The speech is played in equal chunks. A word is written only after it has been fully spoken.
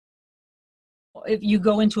if you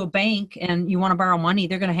go into a bank and you want to borrow money,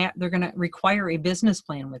 they're going to require a business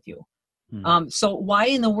plan with you. So why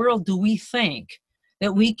in the world do we think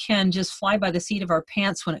that we can just fly by the seat of our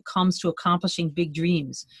pants when it comes to accomplishing big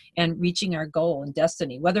dreams and reaching our goal and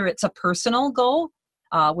destiny, whether it's a personal goal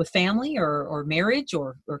with family or marriage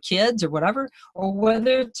or kids or whatever, or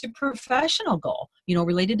whether it's a professional goal,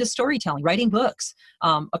 related to storytelling, writing books,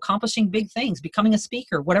 accomplishing big things, becoming a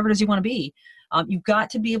speaker, whatever it is you want to be. You've got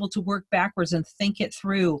to be able to work backwards and think it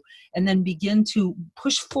through and then begin to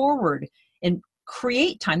push forward and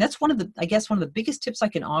create time. That's one of the biggest tips I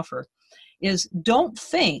can offer is don't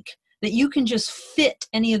think that you can just fit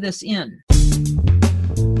any of this in.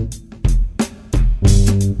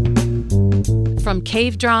 From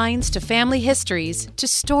cave drawings to family histories to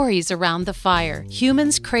stories around the fire,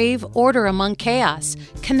 humans crave order among chaos,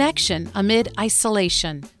 connection amid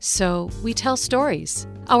isolation. So we tell stories.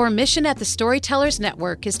 Our mission at the Storytellers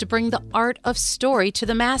Network is to bring the art of story to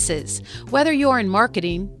the masses. Whether you're in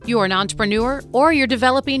marketing, you're an entrepreneur, or you're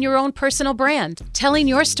developing your own personal brand, telling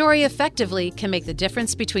your story effectively can make the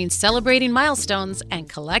difference between celebrating milestones and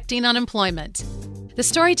collecting unemployment. The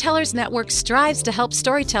Storytellers Network strives to help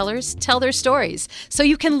storytellers tell their stories so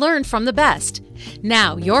you can learn from the best.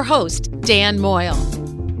 Now, your host, Dan Moyle.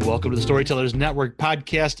 Welcome to the Storytellers Network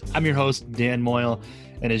podcast. I'm your host, Dan Moyle.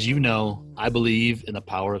 And as you know, I believe in the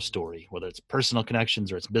power of story, whether it's personal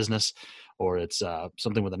connections or it's business or it's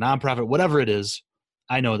something with a nonprofit, whatever it is.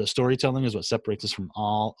 I know that storytelling is what separates us from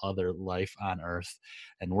all other life on earth.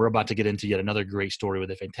 And we're about to get into yet another great story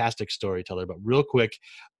with a fantastic storyteller. But real quick,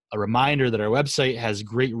 a reminder that our website has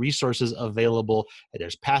great resources available.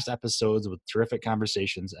 There's past episodes with terrific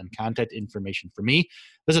conversations and contact information for me.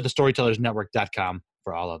 Visit thestorytellersnetwork.com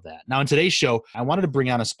for all of that. Now, in today's show, I wanted to bring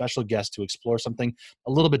on a special guest to explore something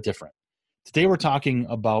a little bit different. Today, we're talking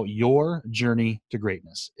about your journey to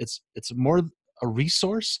greatness. It's more a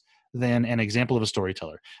resource than an example of a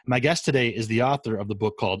storyteller. My guest today is the author of the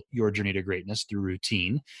book called Your Journey to Greatness Through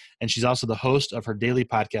Routine, and she's also the host of her daily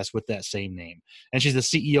podcast with that same name. And she's the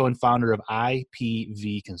CEO and founder of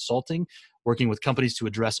IPV Consulting, working with companies to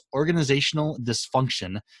address organizational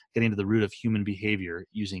dysfunction, getting to the root of human behavior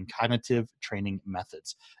using cognitive training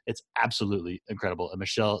methods. It's absolutely incredible. And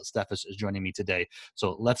Michelle Steffes is joining me today.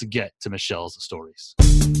 So let's get to Michelle's stories.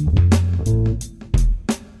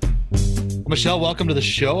 Michelle, welcome to the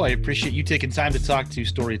show. I appreciate you taking time to talk to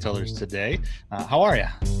storytellers today. How are you?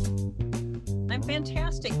 I'm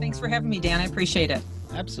fantastic. Thanks for having me, Dan. I appreciate it.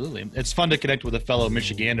 Absolutely. It's fun to connect with a fellow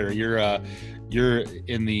Michigander. You're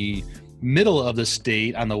in the middle of the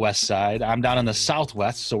state on the west side. I'm down in the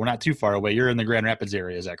southwest, so we're not too far away. You're in the Grand Rapids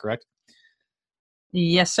area. Is that correct?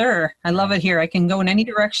 Yes, sir. I love it here. I can go in any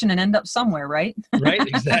direction and end up somewhere, right? Right,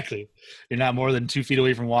 exactly. You're not more than 2 feet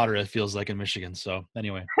away from water, it feels like in Michigan. So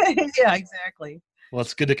anyway. Yeah, exactly. Well,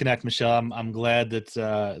 it's good to connect, Michelle. I'm glad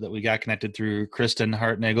that we got connected through Kristen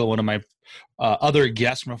Hartnagel, one of my other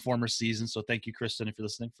guests from a former season. So thank you, Kristen, if you're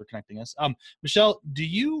listening, for connecting us. Michelle,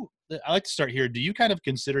 I like to start here. Do you kind of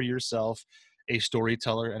consider yourself a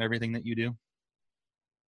storyteller in everything that you do?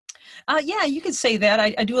 Yeah, you could say that.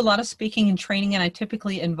 I do a lot of speaking and training, and I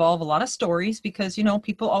typically involve a lot of stories because,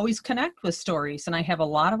 people always connect with stories, and I have a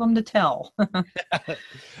lot of them to tell.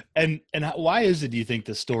 And why is it, do you think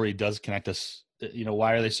the story does connect us?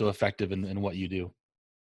 Why are they so effective in what you do?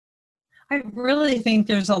 I really think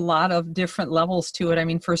there's a lot of different levels to it. I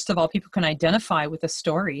mean, first of all, people can identify with a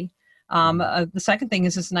story. The second thing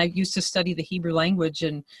is and I used to study the Hebrew language,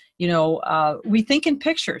 and, we think in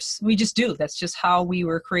pictures. We just do. That's just how we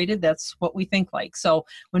were created. That's what we think like. So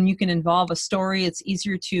when you can involve a story, it's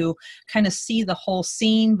easier to kind of see the whole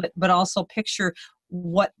scene, but also picture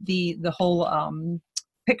what the whole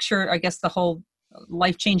picture, I guess the whole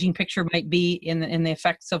life-changing picture might be in the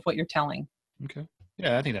effects of what you're telling. Okay.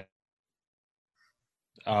 Yeah, I think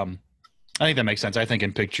that makes sense. I think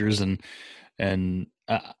in pictures and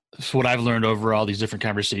so what I've learned over all these different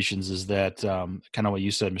conversations is that kind of what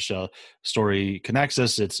you said, Michelle, story connects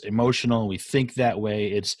us. It's emotional. We think that way.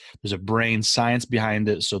 There's a brain science behind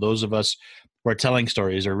it. So those of us who are telling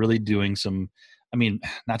stories are really doing some,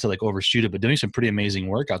 not to like overshoot it, but doing some pretty amazing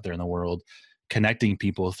work out there in the world, connecting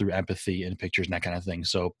people through empathy and pictures and that kind of thing.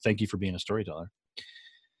 So thank you for being a storyteller.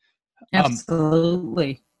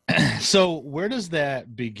 Absolutely. So where does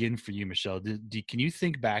that begin for you, Michelle? Can you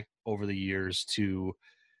think back over the years to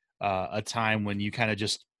a time when you kind of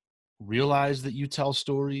just realized that you tell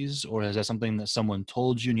stories, or is that something that someone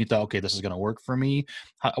told you and you thought, okay, this is going to work for me?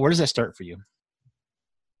 Where does that start for you?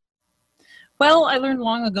 Well, I learned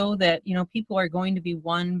long ago that, people are going to be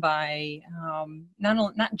won by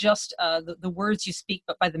not just the words you speak,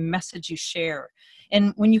 but by the message you share.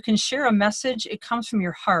 And when you can share a message, it comes from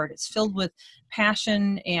your heart. It's filled with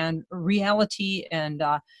passion and reality, and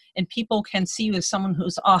people can see you as someone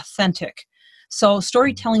who's authentic. So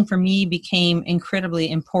storytelling for me became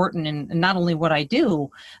incredibly important in not only what I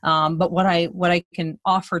do, but what I can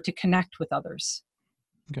offer to connect with others.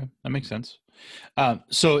 Okay, that makes sense.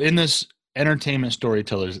 So in this entertainment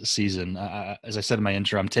storytellers season, as I said in my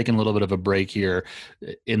intro, I'm taking a little bit of a break here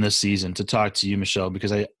in this season to talk to you, Michelle,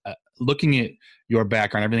 because looking at your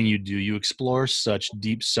background, everything you do, you explore such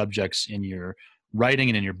deep subjects in your writing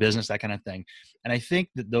and in your business, that kind of thing. And I think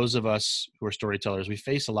that those of us who are storytellers, we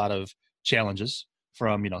face a lot of challenges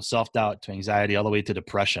from, self-doubt to anxiety, all the way to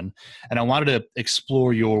depression. And I wanted to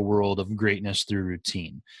explore your world of greatness through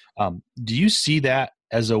routine. Do you see that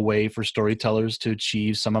as a way for storytellers to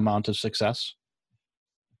achieve some amount of success?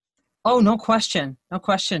 Oh, no question. No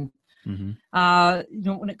question.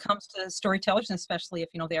 Mm-hmm. When it comes to storytellers, and especially if,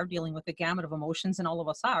 they are dealing with the gamut of emotions, and all of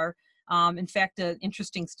us are, in fact, an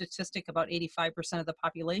interesting statistic, about 85% of the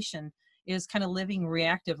population is kind of living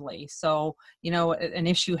reactively. So, an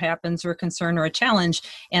issue happens, or a concern, or a challenge,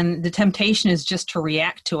 and the temptation is just to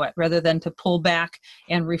react to it rather than to pull back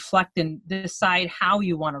and reflect and decide how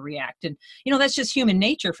you want to react. And, that's just human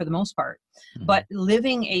nature for the most part. Mm-hmm. But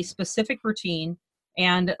living a specific routine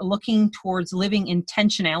and looking towards living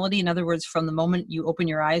intentionality, in other words, from the moment you open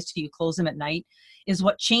your eyes to you close them at night, is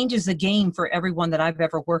what changes the game for everyone that I've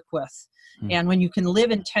ever worked with. Mm-hmm. And when you can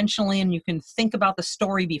live intentionally and you can think about the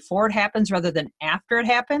story before it happens rather than after it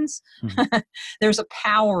happens, mm-hmm. there's a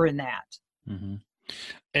power in that. Mm-hmm.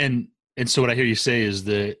 And so what I hear you say is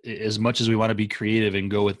that as much as we want to be creative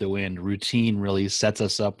and go with the wind, routine really sets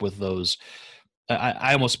us up with those.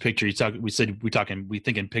 I almost picture we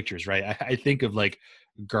think in pictures, right? I think of like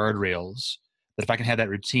guardrails, that if I can have that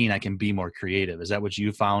routine, I can be more creative. Is that what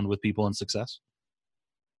you found with people in success?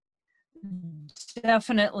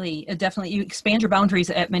 Definitely. You expand your boundaries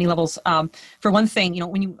at many levels. For one thing,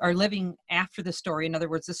 when you are living after the story, in other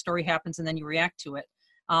words, the story happens and then you react to it,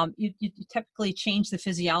 you typically change the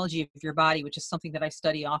physiology of your body, which is something that I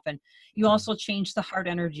study often. You also change the heart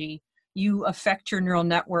energy. You affect your neural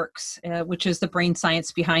networks, which is the brain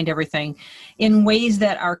science behind everything, in ways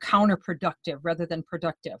that are counterproductive rather than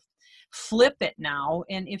productive. Flip it now,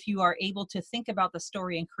 and if you are able to think about the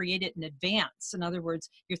story and create it in advance, in other words,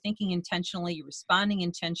 you're thinking intentionally, you're responding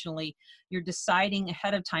intentionally, you're deciding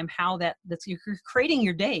ahead of time how you're creating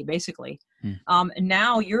your day, basically. And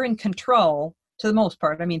now you're in control. To the most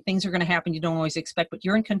part, things are going to happen you don't always expect, but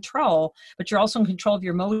you're in control, but you're also in control of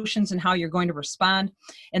your emotions and how you're going to respond.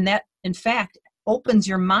 And that, in fact, opens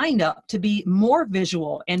your mind up to be more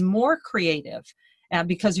visual and more creative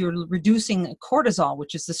because you're reducing cortisol,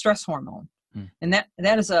 which is the stress hormone. And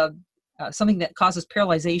that is something that causes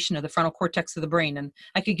paralyzation of the frontal cortex of the brain. And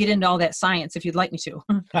I could get into all that science if you'd like me to.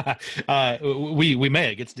 We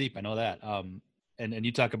may. It gets deep. I know that. And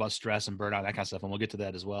you talk about stress and burnout, that kind of stuff, and we'll get to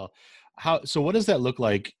that as well. So what does that look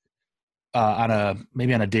like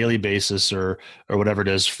maybe on a daily basis or whatever it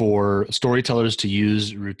is for storytellers to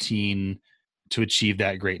use routine to achieve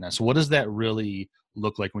that greatness? What does that really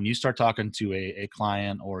look like when you start talking to a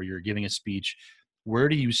client or you're giving a speech? Where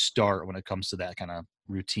do you start when it comes to that kind of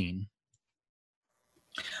routine?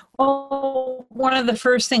 Well, one of the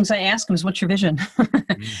first things I ask them is, what's your vision?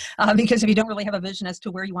 Because if you don't really have a vision as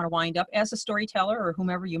to where you want to wind up as a storyteller or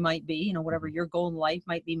whomever you might be, whatever your goal in life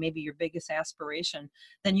might be, maybe your biggest aspiration,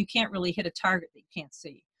 then you can't really hit a target that you can't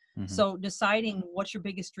see. Mm-hmm. So deciding what your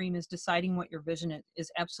biggest dream is, deciding what your vision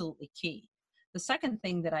is absolutely key. The second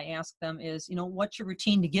thing that I ask them is, what's your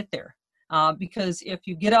routine to get there? Because if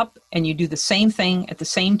you get up and you do the same thing at the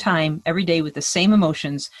same time every day with the same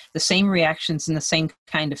emotions, the same reactions, and the same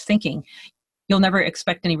kind of thinking, you'll never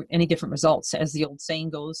expect any different results. As the old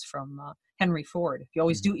saying goes from Henry Ford, if you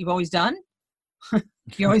always do what you've always done,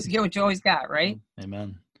 you always get what you always got, right?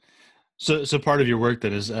 Amen. So part of your work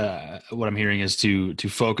that is what I'm hearing is to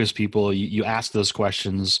focus people. You ask those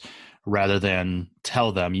questions rather than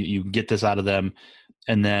tell them. You get this out of them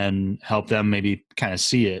and then help them maybe kind of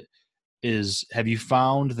see it. Have you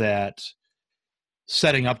found that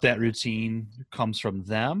setting up that routine comes from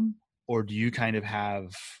them, or do you kind of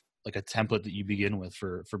have like a template that you begin with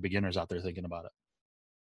for beginners out there thinking about it?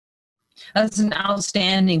 That's an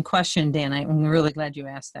outstanding question, Dan. I'm really glad you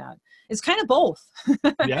asked that. It's kind of both.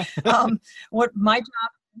 Yeah. What my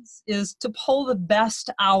job is to pull the best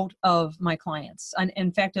out of my clients. And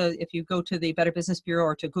in fact, if you go to the Better Business Bureau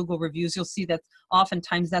or to Google reviews, you'll see that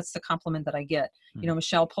oftentimes that's the compliment that I get.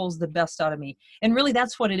 Michelle pulls the best out of me. And really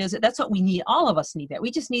that's what it is. That's what we need. All of us need that.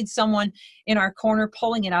 We just need someone in our corner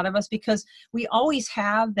pulling it out of us, because we always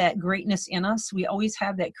have that greatness in us. We always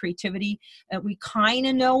have that creativity. We kind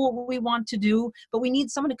of know what we want to do, but we need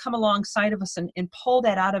someone to come alongside of us and pull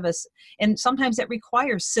that out of us. And sometimes that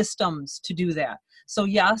requires systems to do that. So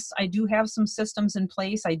yes, I do have some systems in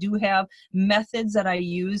place. I do have methods that I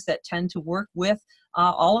use that tend to work with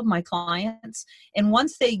all of my clients. And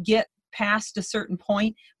once they get past a certain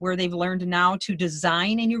point where they've learned now to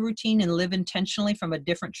design a new routine and live intentionally from a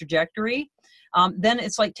different trajectory, then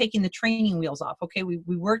it's like taking the training wheels off. Okay, we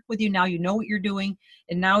worked with you, now you know what you're doing,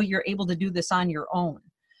 and now you're able to do this on your own.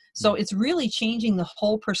 So it's really changing the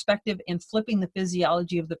whole perspective and flipping the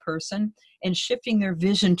physiology of the person and shifting their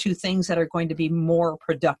vision to things that are going to be more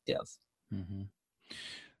productive. Mm-hmm.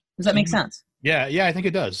 Does that make sense? Yeah, I think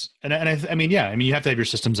it does. And I mean, you have to have your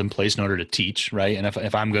systems in place in order to teach, right? And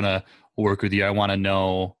if I'm going to work with you, I want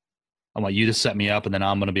you to set me up, and then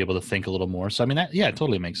I'm going to be able to think a little more. So, I mean, it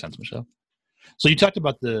totally makes sense, Michelle. So you talked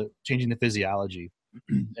about the changing the physiology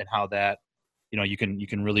and how that, you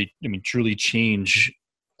can really, truly change.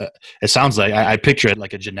 It sounds like I picture it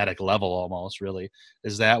like a genetic level almost, really.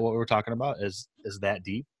 Is that what we're talking about? Is that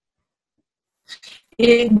deep?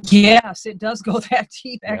 Yes, it does go that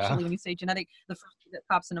deep. Actually, Yeah. when you say genetic, the first thing that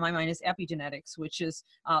pops into my mind is epigenetics, which is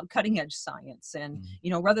cutting edge science. And,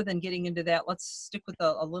 rather than getting into that, let's stick with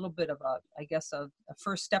a little bit of a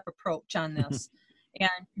first step approach on this. And,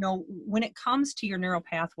 when it comes to your neural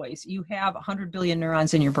pathways, you have 100 billion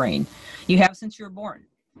neurons in your brain. You have since you were born.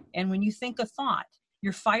 And when you think a thought,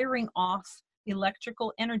 you're firing off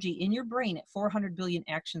electrical energy in your brain at 400 billion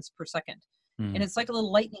actions per second. And it's like a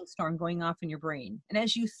little lightning storm going off in your brain. And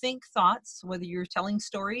as you think thoughts, whether you're telling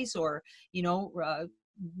stories or,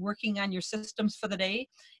 working on your systems for the day,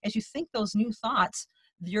 as you think those new thoughts,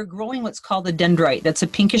 you're growing what's called a dendrite. That's a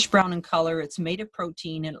pinkish brown in color. It's made of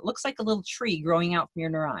protein, and it looks like a little tree growing out from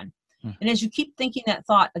your neuron. And as you keep thinking that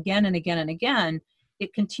thought again and again and again,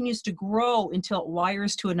 it continues to grow until it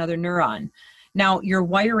wires to another neuron. Now, you're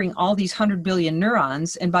wiring all these 100 billion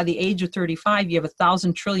neurons, and by the age of 35, you have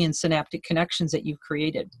 1,000 trillion synaptic connections that you've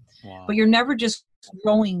created. Wow. But you're never just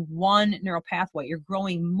growing one neural pathway. You're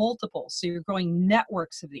growing multiple. So you're growing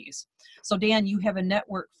networks of these. So, Dan, you have a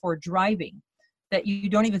network for driving that you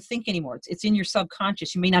don't even think anymore. It's in your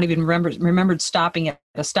subconscious. You may not even remembered stopping at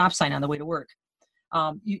a stop sign on the way to work.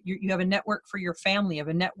 You have a network for your family. You have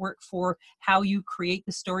a network for how you create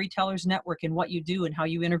the storytellers network and what you do and how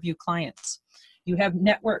you interview clients. You have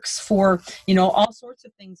networks for, all sorts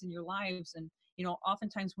of things in your lives. And,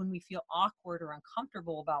 oftentimes when we feel awkward or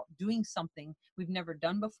uncomfortable about doing something we've never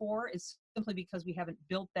done before, it's simply because we haven't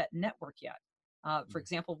built that network yet. For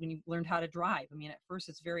example, when you learned how to drive, at first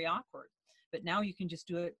it's very awkward, but now you can just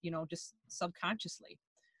do it, just subconsciously.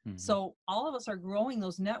 So all of us are growing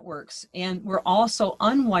those networks, and we're also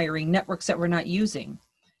unwiring networks that we're not using.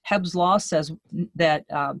 Hebb's law says that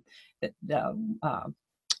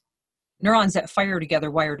neurons that fire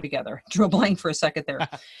together wire together. Drew a blank for a second there.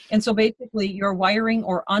 And so basically you're wiring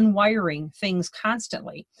or unwiring things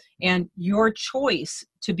constantly. And your choice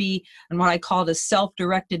to be, and what I call the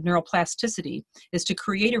self-directed neuroplasticity, is to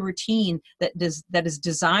create a routine that is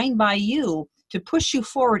designed by you to push you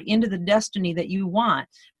forward into the destiny that you want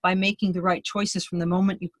by making the right choices from the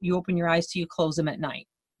moment you open your eyes till you close them at night.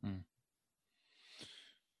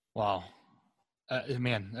 Wow.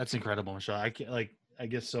 Man, that's incredible, Michelle. I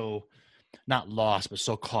guess so, not lost, but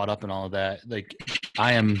so caught up in all of that. Like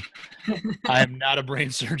I am not a brain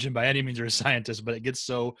surgeon by any means or a scientist, but it gets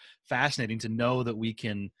so fascinating to know that we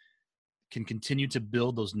can continue to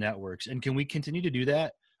build those networks. And can we continue to do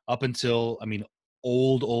that up until,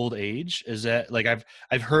 old age? Is that, like,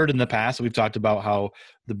 I've heard in the past, we've talked about how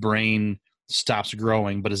the brain stops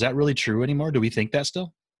growing, but is that really true anymore? Do we think that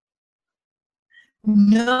still?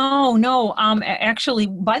 No. Actually,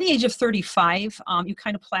 by the age of 35, you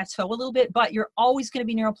kind of plateau a little bit, but you're always going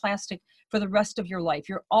to be neuroplastic for the rest of your life.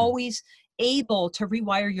 You're always able to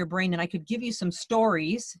rewire your brain. And I could give you some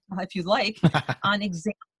stories, if you'd like, on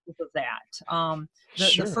examples of that.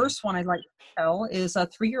 Sure. The first one I'd like to tell is a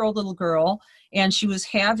 3-year-old little girl, and she was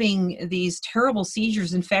having these terrible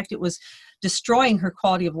seizures. In fact, it was destroying her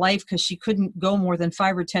quality of life because she couldn't go more than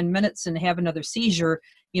 5 or 10 minutes and have another seizure,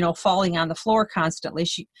 falling on the floor constantly.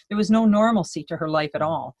 There was no normalcy to her life at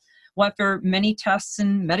all. Well, after many tests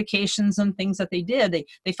and medications and things that they did,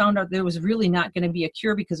 they found out there was really not going to be a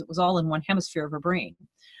cure because it was all in one hemisphere of her brain.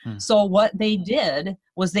 So what they did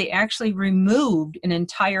was they actually removed an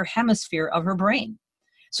entire hemisphere of her brain.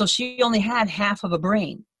 So she only had half of a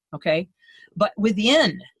brain, okay? But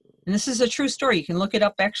within, and this is a true story, you can look it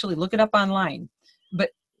up, actually look it up online,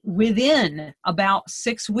 but within about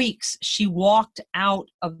 6 weeks, she walked out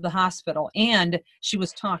of the hospital and she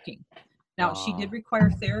was talking. Now, she did require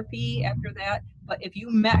therapy after that, but if you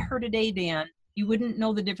met her today, Dan, you wouldn't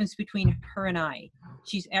know the difference between her and I.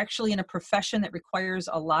 She's actually in a profession that requires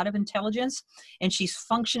a lot of intelligence, and she's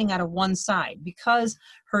functioning out of one side because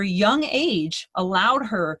her young age allowed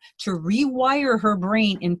her to rewire her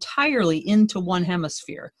brain entirely into one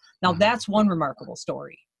hemisphere. Now, that's one remarkable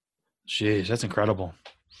story. Jeez, that's incredible.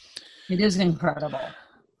 It is incredible.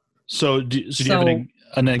 So do you have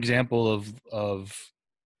an example of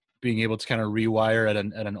being able to kind of rewire at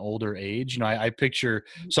an older age? I picture,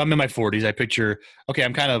 so I'm in my 40s. I picture, okay,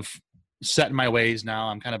 I'm kind of set in my ways now.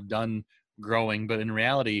 I'm kind of done growing, but in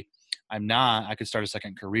reality, I'm not. I could start a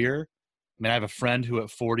second career. I mean, I have a friend who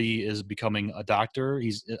at 40 is becoming a doctor.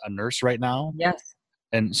 He's a nurse right now. Yes.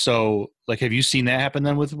 And so, have you seen that happen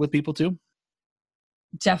then with people too?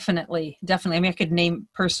 Definitely. I mean, I could name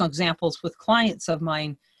personal examples with clients of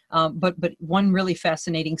mine, but one really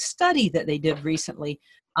fascinating study that they did recently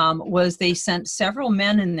was they sent several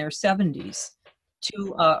men in their 70s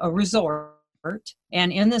to a resort,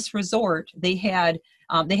 and in this resort they had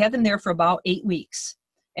them there for about 8 weeks,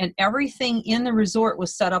 and everything in the resort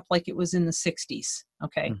was set up like it was in the 60s.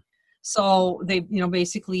 Okay. So they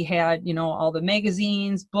basically had all the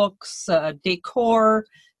magazines, books, decor.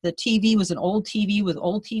 The TV was an old TV with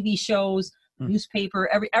old TV shows, newspaper,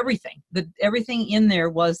 everything. Everything in there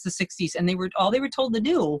was the 60s, and all they were told to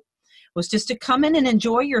do was just to come in and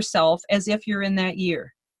enjoy yourself as if you're in that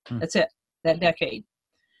year. That's it, that decade.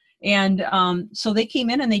 And so they came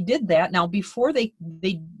in and they did that. Now, before they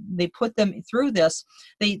put them through this,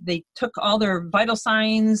 they took all their vital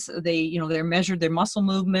signs. They measured their muscle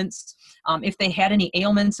movements. If they had any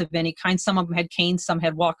ailments of any kind, some of them had canes, some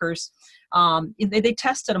had walkers. They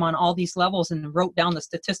tested them on all these levels and wrote down the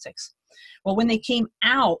statistics. Well, when they came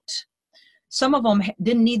out, some of them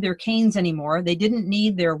didn't need their canes anymore. They didn't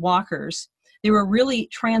need their walkers. They were really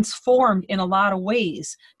transformed in a lot of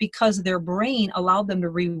ways because their brain allowed them to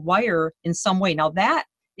rewire in some way. Now, that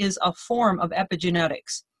is a form of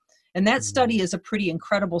epigenetics. And that study is a pretty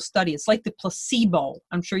incredible study. It's like the placebo.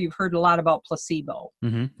 I'm sure you've heard a lot about placebo.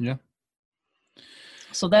 Mm-hmm. Yeah.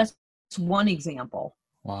 So that's one example.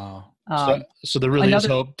 Wow. So there really is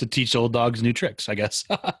hope to teach old dogs new tricks, I guess.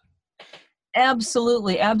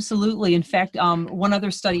 Absolutely. In fact, one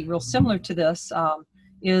other study real similar to this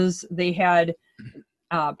is they had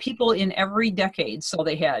people in every decade. So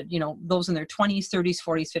they had, those in their 20s, 30s,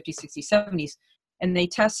 40s, 50s, 60s, 70s, and they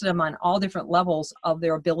tested them on all different levels of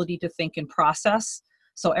their ability to think and process.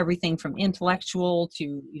 So everything from intellectual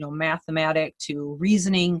to, mathematic to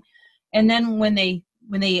reasoning. And then when they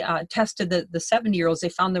tested the 70-year-olds, they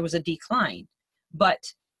found there was a decline. But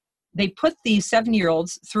they put these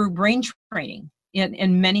 70-year-olds through brain training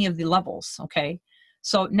in many of the levels, okay?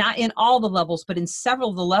 So not in all the levels, but in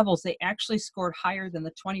several of the levels, they actually scored higher than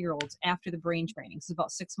the 20-year-olds after the brain training. It's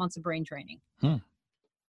about 6 months of brain training.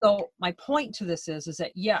 So my point to this is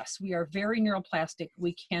that, yes, we are very neuroplastic.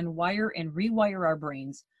 We can wire and rewire our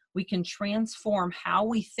brains. We can transform how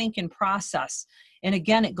we think and process. And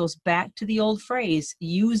again, it goes back to the old phrase,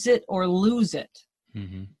 use it or lose it.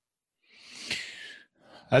 Mm-hmm.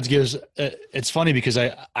 That gives, it's funny because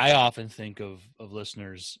I often think of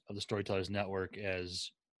listeners of the Storytellers Network as,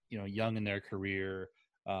 young in their career,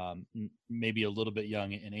 maybe a little bit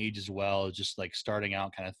young in age as well, just like starting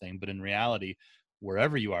out kind of thing. But in reality,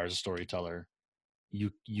 wherever you are as a storyteller,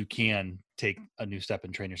 you can take a new step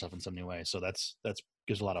and train yourself in some new way. So that's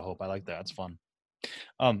gives a lot of hope. I like that. It's fun.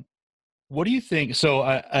 What do you think? So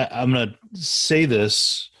I'm going to say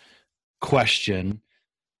this question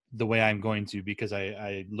the way I'm going to, because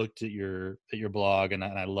I looked at your blog and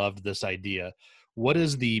I loved this idea. What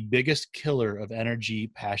is the biggest killer of energy,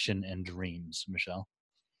 passion, and dreams, Michelle?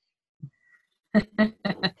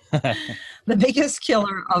 The biggest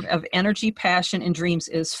killer of energy, passion, and dreams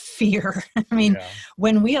is fear. I mean,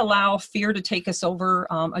 when we allow fear to take us over,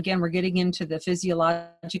 again, we're getting into the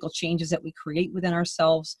physiological changes that we create within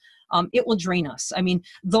ourselves. It will drain us. I mean,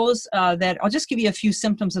 those that I'll just give you a few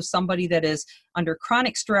symptoms of somebody that is under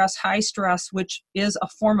chronic stress, high stress, which is a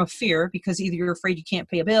form of fear because either you're afraid you can't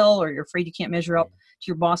pay a bill or you're afraid you can't measure up to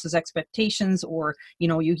your boss's expectations, or,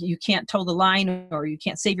 you can't toe the line, or you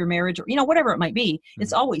can't save your marriage, or, whatever it might be.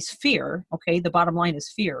 It's always fear. Okay. The bottom line is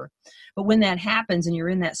fear. But when that happens and you're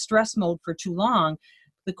in that stress mode for too long,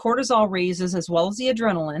 the cortisol raises as well as the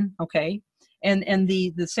adrenaline. Okay. and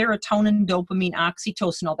the serotonin, dopamine,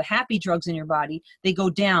 oxytocin, all the happy drugs in your body, they go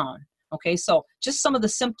down. Okay, so just some of the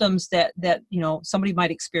symptoms that somebody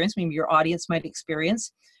might experience, maybe your audience might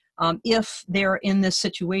experience, if they're in this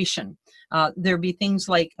situation. There'd be things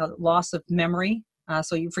like loss of memory.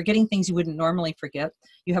 So you're forgetting things you wouldn't normally forget.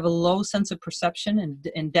 You have a low sense of perception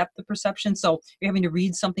and depth of perception. So you're having to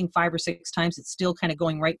read something 5 or 6 times. It's still kind of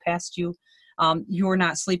going right past you. You're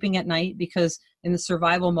not sleeping at night because in the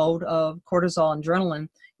survival mode of cortisol and adrenaline,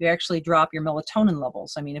 you actually drop your melatonin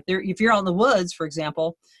levels. I mean, if you're out in the woods, for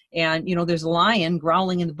example, and there's a lion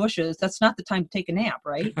growling in the bushes, that's not the time to take a nap,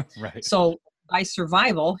 right? Right. So by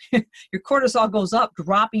survival, your cortisol goes up,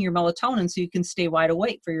 dropping your melatonin so you can stay wide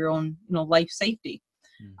awake for your own life safety.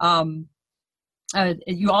 You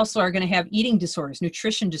also are going to have eating disorders,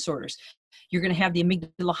 nutrition disorders. You're going to have the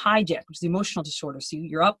amygdala hijack, which is the emotional disorder. So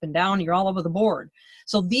you're up and down, you're all over the board.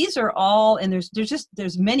 So these are all, and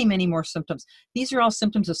there's many, many more symptoms. These are all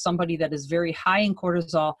symptoms of somebody that is very high in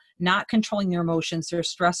cortisol, not controlling their emotions. Their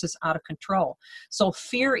stress is out of control. So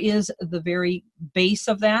fear is the very base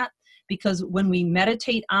of that. Because when we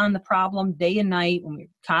meditate on the problem day and night, when we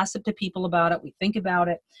gossip to people about it, we think about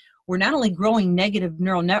it, we're not only growing negative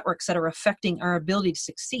neural networks that are affecting our ability to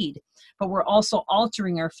succeed, but we're also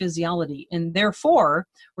altering our physiology. And therefore,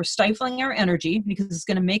 we're stifling our energy because it's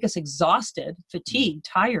going to make us exhausted, fatigued,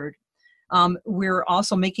 tired. We're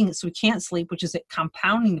also making it so we can't sleep, which is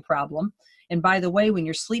compounding the problem. And by the way, when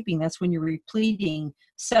you're sleeping, that's when you're repleting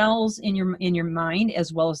cells in your mind,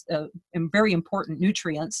 as well as very important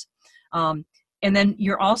nutrients. And then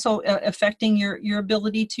you're also affecting your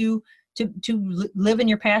ability to live in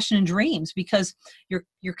your passion and dreams, because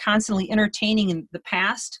you're constantly entertaining in the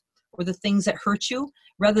past or the things that hurt you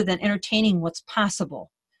rather than entertaining what's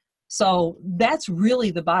possible. So that's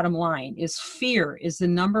really the bottom line, is fear is the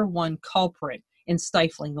number one culprit in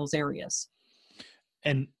stifling those areas.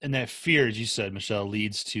 And that fear, as you said, Michelle,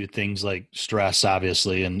 leads to things like stress,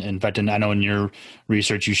 obviously. And in fact, I know in your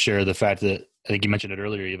research, you share the fact that, I think you mentioned it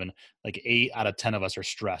earlier, even like 8 out of 10 of us are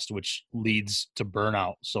stressed, which leads to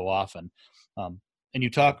burnout so often. And you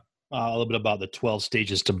talk a little bit about the 12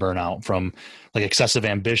 stages to burnout, from like excessive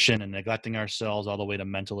ambition and neglecting ourselves all the way to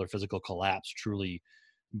mental or physical collapse, truly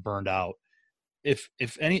burned out. If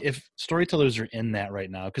storytellers are in that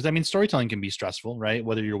right now, because I mean, storytelling can be stressful, right?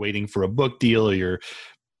 Whether you're waiting for a book deal or you're,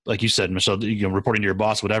 like you said, Michelle, reporting to your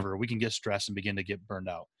boss, whatever, we can get stressed and begin to get burned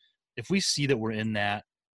out. If we see that we're in that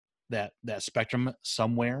spectrum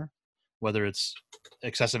somewhere, whether it's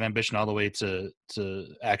excessive ambition all the way to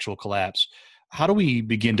actual collapse, how do we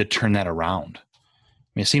begin to turn that around?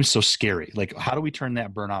 I mean, it seems so scary. Like, how do we turn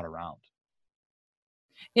that burnout around?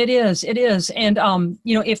 It is. And,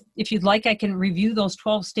 if you'd like, I can review those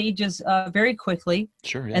 12 stages very quickly.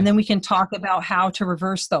 Sure. Yeah. And then we can talk about how to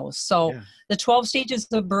reverse those. So The 12 stages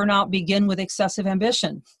of burnout begin with excessive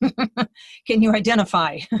ambition. Can you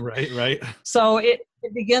identify? Right. So it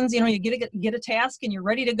begins, you get a task and you're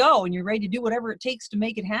ready to go and you're ready to do whatever it takes to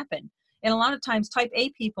make it happen. And a lot of times type A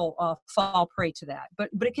people fall prey to that, but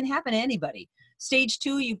it can happen to anybody. Stage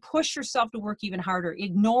 2, you push yourself to work even harder,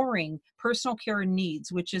 ignoring personal care and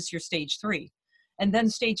needs, which is your stage 3. And then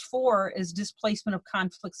stage 4 is displacement of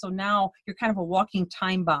conflict. So now you're kind of a walking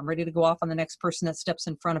time bomb, ready to go off on the next person that steps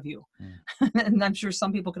in front of you. And I'm sure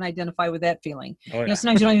some people can identify with that feeling. Oh, yeah.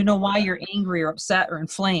 Sometimes you don't even know why you're angry or upset or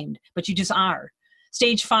inflamed, but you just are.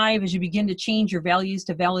 Stage 5 is you begin to change your values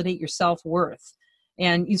to validate your self-worth.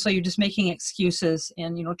 And so you're just making excuses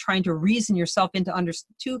and, trying to reason yourself into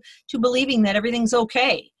to believing that everything's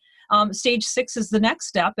okay. Stage 6 is the next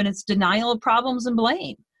step, and it's denial of problems and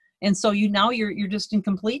blame. And so you're just in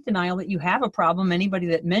complete denial that you have a problem. Anybody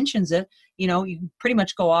that mentions it, you pretty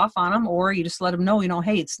much go off on them, or you just let them know,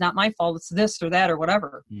 hey, it's not my fault. It's this or that or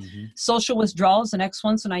whatever. Mm-hmm. Social withdrawal is the next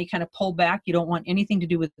one. So now you kind of pull back. You don't want anything to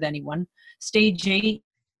do with anyone. Stage 8,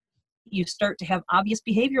 you start to have obvious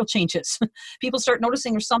behavioral changes. People start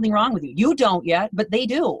noticing there's something wrong with you. You don't yet, but they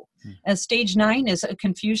do. As stage 9 is a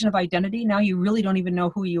confusion of identity. Now you really don't even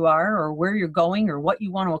know who you are or where you're going or what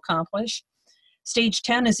you want to accomplish. Stage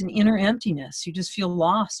 10 is an inner emptiness. You just feel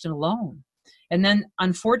lost and alone. And then,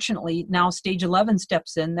 unfortunately, now stage 11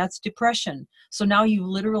 steps in. That's depression. So now you've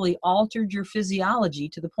literally altered your physiology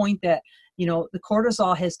to the point that, the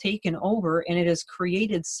cortisol has taken over and it has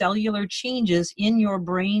created cellular changes in your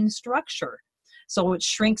brain structure. So it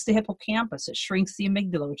shrinks the hippocampus. It shrinks the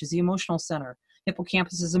amygdala, which is the emotional center.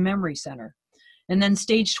 Hippocampus is a memory center. And then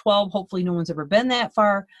stage 12, hopefully no one's ever been that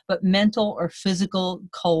far, but mental or physical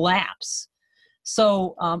collapse.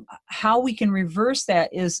 So how we can reverse that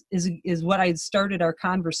is what I started our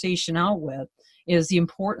conversation out with, is the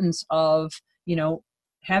importance of,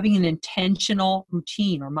 having an intentional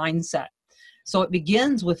routine or mindset. So it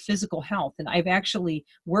begins with physical health. And I've actually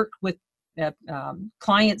worked with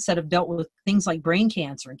clients that have dealt with things like brain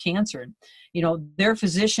cancer and cancer. And, their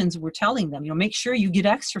physicians were telling them, make sure you get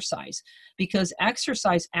exercise, because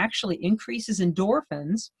exercise actually increases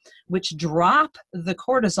endorphins, which drop the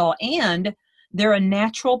cortisol, and they're a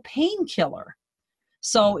natural painkiller.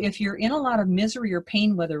 So if you're in a lot of misery or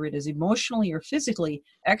pain, whether it is emotionally or physically,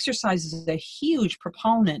 exercise is a huge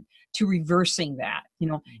proponent to reversing that,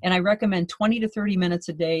 and I recommend 20 to 30 minutes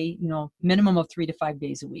a day, minimum of 3 to 5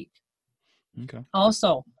 days a week. Okay.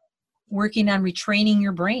 Also, working on retraining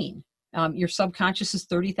your brain. Your subconscious is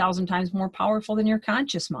 30,000 times more powerful than your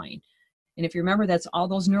conscious mind. And if you remember, that's all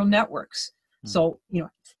those neural networks. So,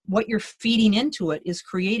 what you're feeding into it is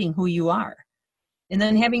creating who you are. And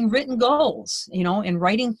then having written goals, and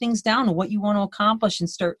writing things down and what you want to accomplish, and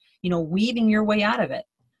start, weaving your way out of it.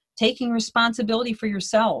 Taking responsibility for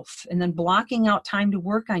yourself, and then blocking out time to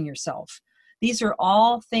work on yourself. These are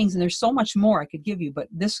all things, and there's so much more I could give you, but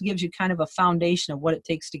this gives you kind of a foundation of what it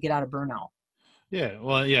takes to get out of burnout. Yeah.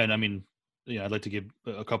 Well, yeah. And I mean, I'd like to give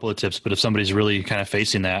a couple of tips, but if somebody's really kind of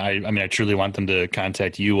facing that, I truly want them to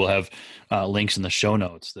contact you. We'll have links in the show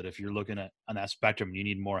notes that if you're looking at on that spectrum and you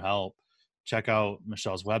need more help, check out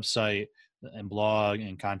Michelle's website and blog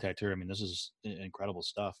and contact her. I mean, this is incredible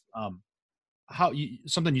stuff.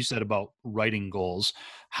 Something you said about writing goals,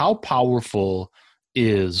 how powerful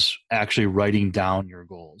is actually writing down your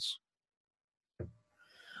goals?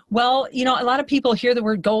 Well, a lot of people hear the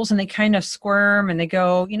word goals and they kind of squirm and they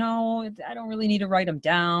go, I don't really need to write them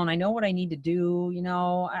down. I know what I need to do.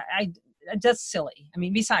 That's silly. I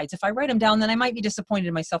mean, besides, if I write them down, then I might be disappointed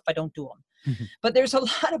in myself if I don't do them. But there's a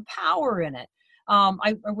lot of power in it.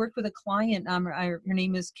 I worked with a client. Her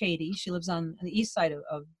name is Katie. She lives on the east side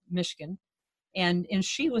of Michigan. And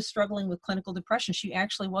she was struggling with clinical depression. She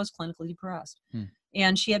actually was clinically depressed.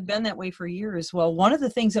 And she had been that way for years. Well, one of the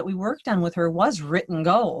things that we worked on with her was written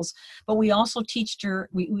goals, but we also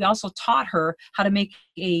we also taught her how to make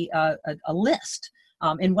a list.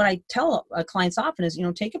 And what I tell clients often is,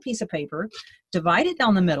 take a piece of paper, divide it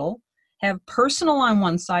down the middle, have personal on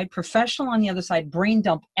one side, professional on the other side, brain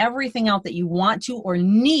dump everything out that you want to or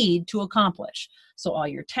need to accomplish. So all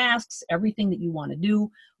your tasks, everything that you want to do.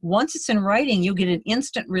 Once it's in writing, you'll get an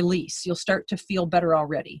instant release. You'll start to feel better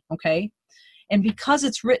already, okay? And because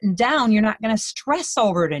it's written down, you're not going to stress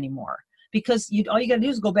over it anymore, because all you got to do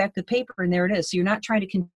is go back to the paper and there it is. So you're not trying to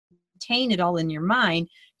contain it all in your mind,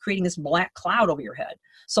 creating this black cloud over your head.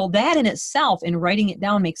 So that in itself, and writing it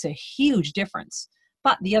down, makes a huge difference.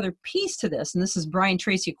 But the other piece to this, and this is Brian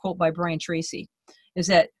Tracy, a quote by Brian Tracy, is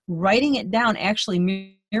that writing it down actually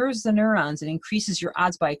mirrors the neurons and increases your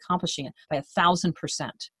odds by accomplishing it by 1,000%.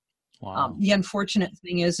 Wow. The unfortunate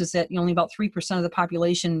thing is that only about 3% of the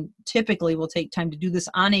population typically will take time to do this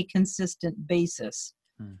on a consistent basis.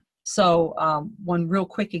 So one real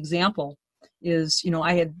quick example is,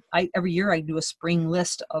 every year I do a spring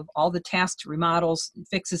list of all the tasks, remodels,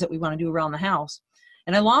 fixes that we want to do around the house.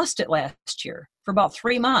 And I lost it last year for about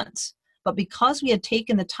 3 months. But because we had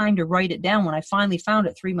taken the time to write it down, when I finally found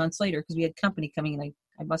it 3 months later, because we had company coming and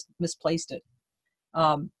I must have misplaced it,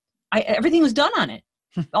 everything was done on it.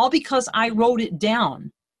 All because I wrote it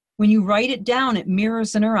down. When you write it down, it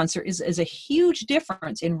mirrors the neurons. There is a huge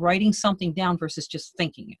difference in writing something down versus just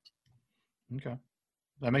thinking it. Okay.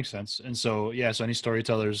 That makes sense. And so, so any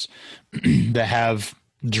storytellers that have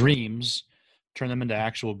dreams, turn them into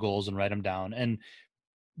actual goals and write them down. And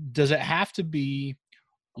does it have to be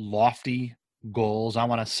lofty goals? I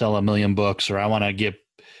want to sell 1 million books, or I want to get,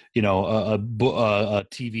 a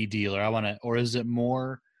TV deal, or is it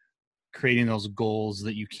more creating those goals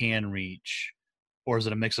that you can reach, or is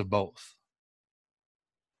it a mix of both?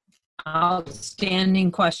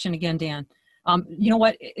 Outstanding question again, Dan. You know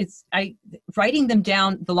what? Writing them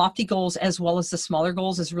down, the lofty goals as well as the smaller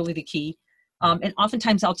goals, is really the key. And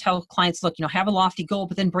oftentimes I'll tell clients, look, have a lofty goal,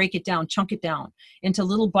 but then break it down, chunk it down into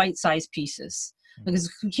little bite-sized pieces,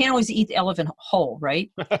 because we can't always eat the elephant whole,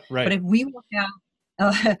 right? Right. But if we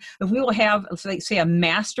will have, say, a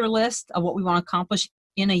master list of what we want to accomplish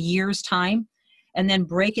in a year's time, and then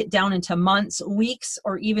break it down into months, weeks,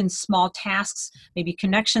 or even small tasks, maybe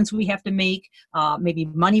connections we have to make, maybe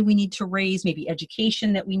money we need to raise, maybe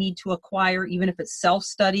education that we need to acquire, even if it's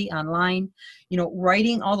self-study online,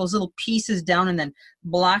 writing all those little pieces down and then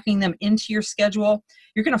blocking them into your schedule,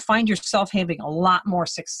 you're going to find yourself having a lot more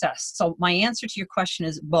success. So my answer to your question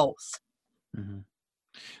is both. Mm-hmm.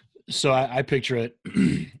 So I picture it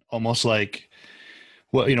almost like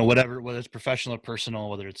well, you know, whatever, whether it's professional or personal,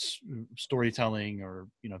 whether it's storytelling or,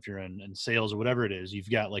 you know, if you're in sales or whatever it is, you've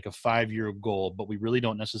got like a 5-year goal, but we really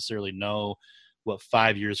don't necessarily know what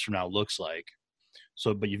 5 years from now looks like.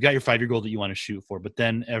 So, but you've got your 5-year goal that you want to shoot for, but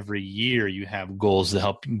then every year you have goals that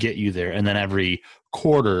help get you there. And then every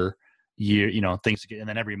quarter year, you know, things to get, and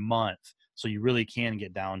then every month. So you really can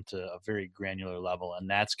get down to a very granular level. And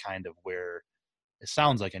that's kind of where it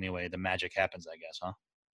sounds like, anyway, the magic happens, I guess, huh?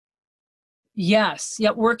 Yes.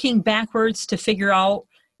 Yep. Working backwards to figure out,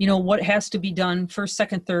 what has to be done first,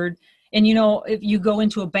 second, third. And, if you go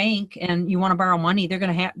into a bank and you want to borrow money, they're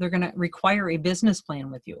going to require a business plan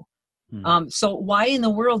with you. So why in the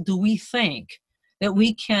world do we think that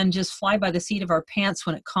we can just fly by the seat of our pants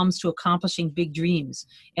when it comes to accomplishing big dreams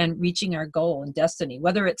and reaching our goal and destiny,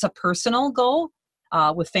 whether it's a personal goal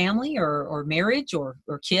with family or marriage or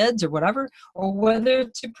kids or whatever, or whether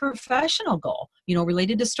it's a professional goal,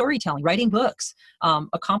 related to storytelling, writing books,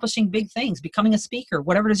 accomplishing big things, becoming a speaker,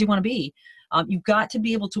 whatever it is you want to be. You've got to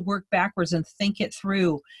be able to work backwards and think it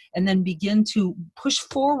through and then begin to push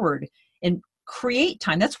forward and create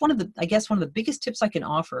time. That's one of the biggest tips I can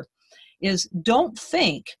offer is don't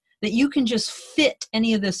think that you can just fit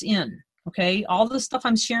any of this in. Okay. All the stuff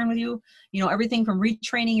I'm sharing with you, everything from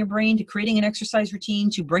retraining your brain to creating an exercise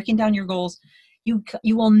routine to breaking down your goals, you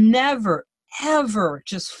will never, ever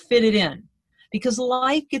just fit it in because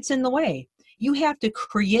life gets in the way. You have to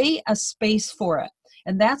create a space for it.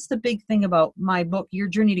 And that's the big thing about my book, Your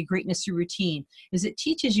Journey to Greatness Through Routine, is it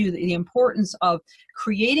teaches you the importance of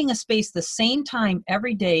creating a space the same time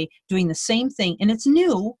every day, doing the same thing. And it's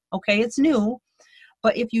new. Okay. It's new.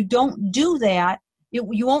 But if you don't do that,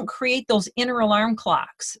 you won't create those inner alarm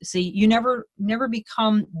clocks. See, you never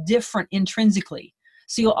become different intrinsically.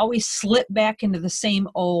 So you'll always slip back into the same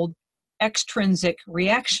old extrinsic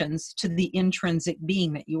reactions to the intrinsic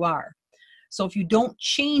being that you are. So if you don't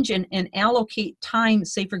change and allocate time,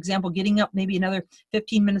 say, for example, getting up maybe another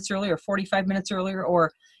 15 minutes earlier or 45 minutes earlier,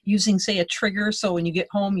 or using, say, a trigger. So when you get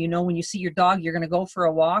home, when you see your dog, you're going to go for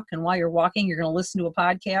a walk. And while you're walking, you're going to listen to a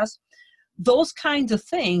podcast. Those kinds of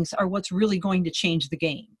things are what's really going to change the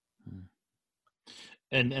game.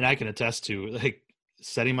 And I can attest to, like,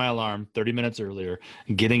 setting my alarm 30 minutes earlier,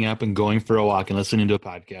 getting up and going for a walk and listening to a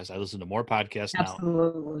podcast. I listen to more podcasts now.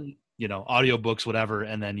 Absolutely. Audiobooks, whatever.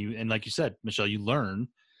 And then and like you said, Michelle, you learn.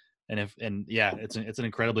 It's an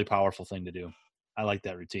incredibly powerful thing to do. I like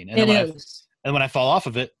that routine. And when I fall off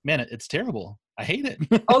of it, man, it's terrible. I hate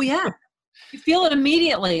it. Oh yeah. You feel it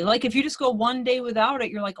immediately. Like if you just go one day without it,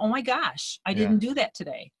 you're like, oh my gosh, I didn't do that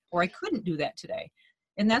today, or I couldn't do that today.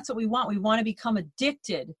 And that's what we want. We want to become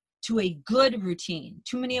addicted to a good routine.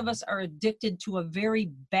 Too many of us are addicted to a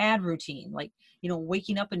very bad routine, like,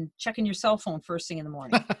 waking up and checking your cell phone first thing in the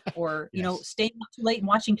morning, or, staying up too late and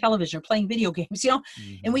watching television or playing video games,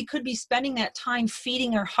 and we could be spending that time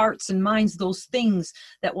feeding our hearts and minds those things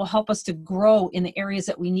that will help us to grow in the areas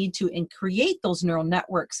that we need to and create those neural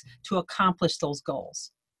networks to accomplish those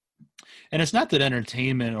goals. And it's not that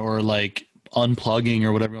entertainment or like unplugging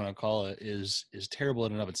or whatever you want to call it is terrible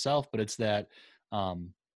in and of itself, but it's that,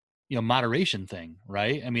 moderation thing,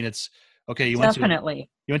 right? I mean, it's okay. You went to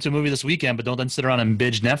a movie this weekend, but don't then sit around and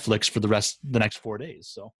binge Netflix for the next 4 days.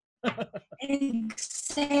 So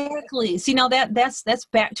exactly. See, now that's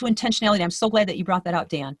back to intentionality. I'm so glad that you brought that out,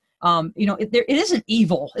 Dan. It isn't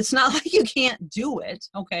evil. It's not like you can't do it.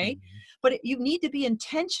 Okay. Mm-hmm. But you need to be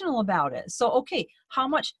intentional about it. So, okay, how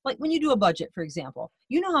much, like when you do a budget, for example,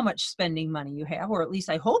 you know how much spending money you have, or at least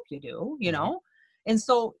I hope you do, And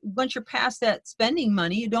so once you're past that spending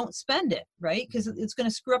money, you don't spend it, right? Because it's going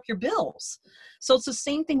to screw up your bills. So it's the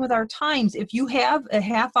same thing with our times. If you have a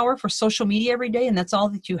half hour for social media every day and that's all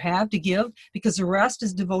that you have to give, because the rest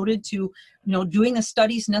is devoted to, doing the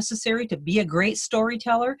studies necessary to be a great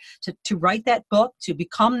storyteller, to write that book, to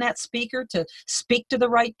become that speaker, to speak to the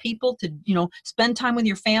right people, to, spend time with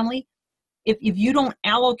your family. If you don't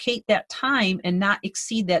allocate that time and not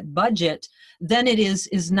exceed that budget, then it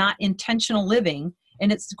is not intentional living,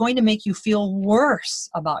 and it's going to make you feel worse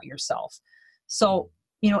about yourself. So,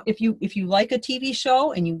 if you like a TV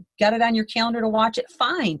show and you got it on your calendar to watch it,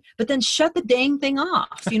 fine, but then shut the dang thing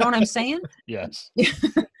off. You know what I'm saying? Yes.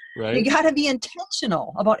 Right. You got to be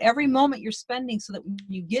intentional about every moment you're spending so that when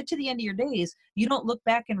you get to the end of your days, you don't look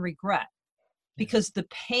back and regret. Because the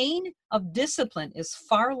pain of discipline is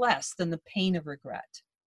far less than the pain of regret.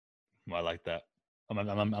 Well, I like that. I'm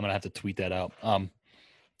gonna have to tweet that out.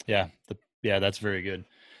 That's very good.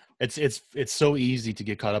 It's so easy to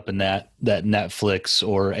get caught up in that Netflix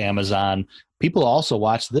or Amazon. People also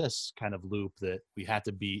watch this kind of loop that we have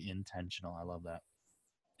to be intentional. I love that.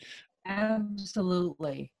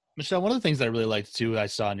 Absolutely. Michelle, one of the things that I really liked too, I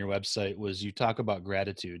saw on your website, was you talk about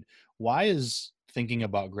gratitude. Why is thinking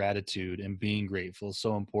about gratitude and being grateful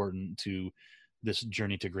so important to this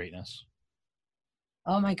journey to greatness?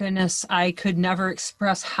 Oh my goodness, I could never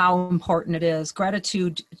express how important it is.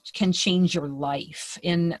 Gratitude can change your life.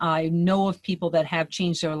 And I know of people that have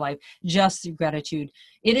changed their life just through gratitude.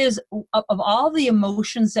 It is, of all the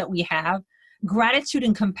emotions that we have, gratitude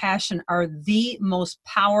and compassion are the most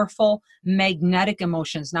powerful magnetic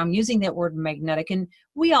emotions. Now I'm using that word magnetic, and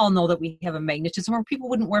we all know that we have a magnetism, or people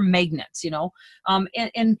wouldn't wear magnets, you know.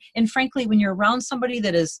 And frankly, when you're around somebody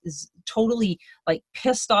that is totally like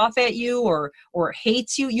pissed off at you or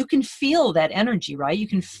hates you, you can feel that energy, right? You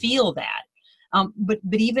can feel that. But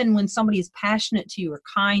even when somebody is passionate to you or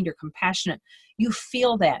kind or compassionate, you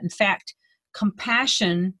feel that. In fact,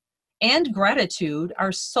 compassion and gratitude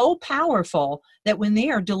are so powerful that when they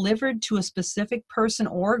are delivered to a specific person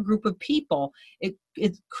or a group of people, it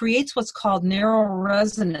creates what's called neural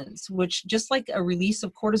resonance, which, just like a release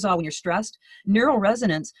of cortisol when you're stressed, neural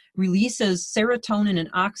resonance releases serotonin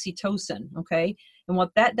and oxytocin, okay? And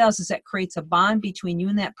what that does is that creates a bond between you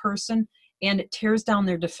and that person, and it tears down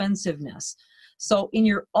their defensiveness. So in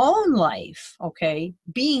your own life, okay,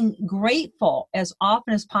 being grateful as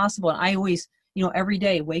often as possible. And I always, every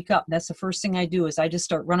day wake up, that's the first thing I do, is I just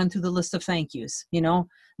start running through the list of thank yous,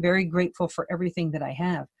 very grateful for everything that I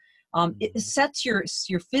have. It sets your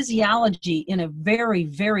physiology in a very,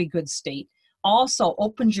 very good state. Also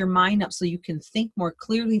opens your mind up so you can think more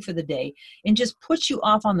clearly for the day, and just puts you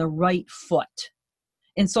off on the right foot.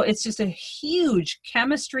 And so it's just a huge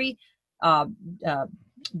chemistry, uh, uh,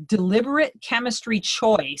 deliberate chemistry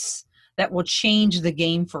choice that will change the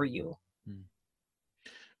game for you.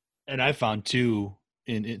 And I found too,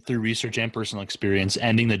 through research and personal experience,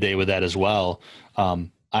 ending the day with that as well.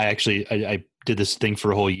 I did this thing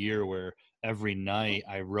for a whole year where every night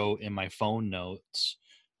I wrote in my phone notes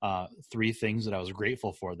 3 things that I was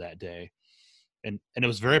grateful for that day. And it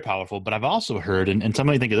was very powerful. But I've also heard, and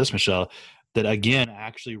somebody think of this, Michelle, that again,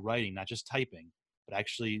 actually writing, not just typing, but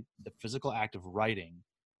actually the physical act of writing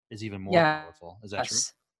is even more powerful. Is that true?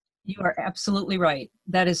 Yes, you are absolutely right.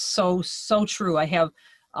 That is so, so true. I have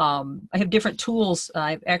different tools.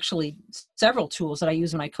 I have actually several tools that I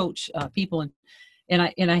use when I coach people, and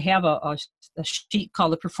I have a sheet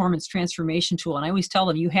called the Performance Transformation Tool, and I always tell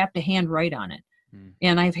them you have to handwrite on it.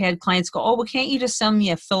 And I've had clients go, "Oh, well, can't you just send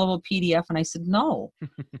me a fillable PDF?" And I said, "No,"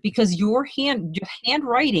 because your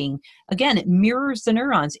handwriting, again, it mirrors the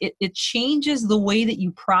neurons. It changes the way that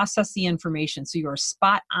you process the information. So you are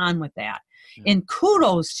spot on with that. Yeah. And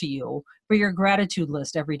kudos to you for your gratitude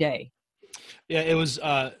list every day. Yeah, it was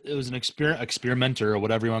an experimenter, or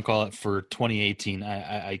whatever you want to call it, for 2018.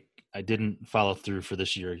 I didn't follow through for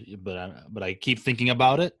this year, but I keep thinking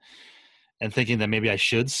about it and thinking that maybe I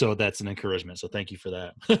should. So that's an encouragement. So thank you for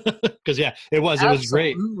that. Because it was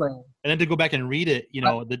great. And then to go back and read it,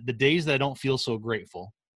 the days that I don't feel so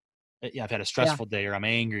grateful, I've had a stressful day, or I'm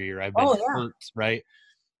angry, or I've been hurt, right?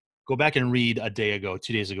 Go back and read a day ago,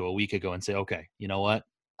 2 days ago, a week ago, and say, okay, you know what?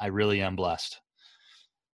 I really am blessed.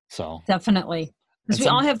 So definitely, because we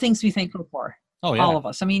all have things to be thankful for. Oh yeah, all of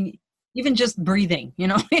us. I mean, even just breathing.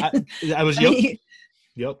 I was Yep.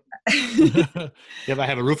 Yep. I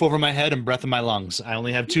have a roof over my head and breath in my lungs. I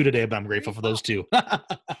only have 2 today, but I'm grateful for those 2.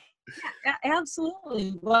 Yeah,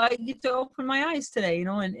 absolutely. Well, I get to open my eyes today,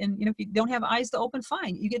 and if you don't have eyes to open,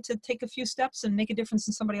 fine. You get to take a few steps and make a difference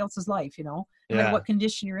in somebody else's life, no matter what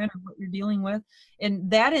condition you're in or what you're dealing with. And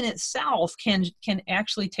that in itself can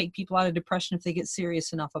actually take people out of depression if they get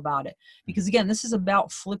serious enough about it. Because again, this is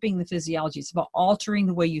about flipping the physiology. It's about altering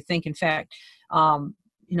the way you think. In fact, and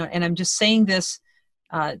I'm just saying this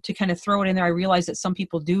to kind of throw it in there. I realize that some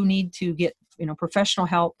people do need to get, professional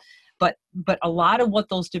help. But a lot of what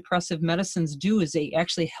those depressive medicines do is they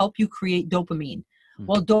actually help you create dopamine. Mm-hmm.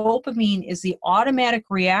 Well, dopamine is the automatic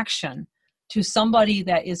reaction to somebody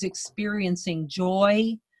that is experiencing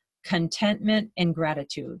joy, contentment, and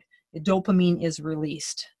gratitude. The dopamine is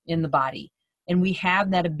released in the body, and we have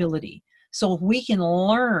that ability. So if we can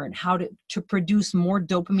learn how to produce more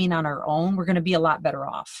dopamine on our own, we're going to be a lot better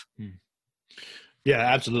off. Mm. Yeah,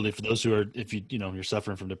 absolutely. For those who are, if you're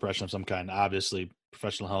suffering from depression of some kind, obviously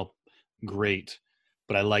professional help, great.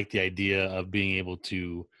 But I like the idea of being able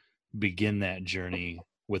to begin that journey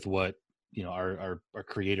with what, our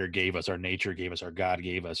creator gave us, our nature gave us, our God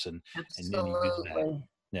gave us. And absolutely. And use that.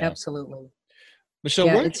 Yeah. Absolutely. Michelle,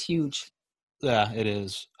 it's huge. Yeah, it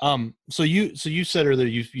is. So you said earlier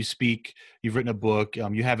you speak, you've written a book,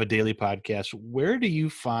 you have a daily podcast. Where do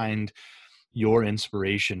you find your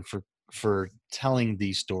inspiration for telling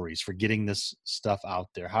these stories, for getting this stuff out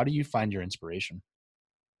there? How do you find your inspiration?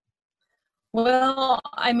 Well,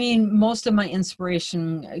 I mean, most of my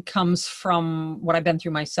inspiration comes from what I've been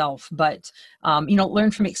through myself, but,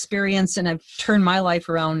 learn from experience, and I've turned my life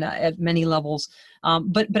around at many levels.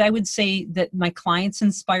 But I would say that my clients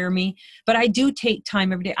inspire me, but I do take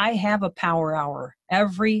time every day. I have a power hour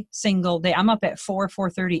every single day. I'm up at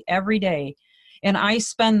 4:30 every day, and I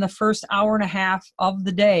spend the first hour and a half of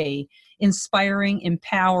the day inspiring,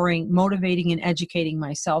 empowering, motivating, and educating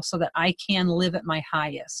myself so that I can live at my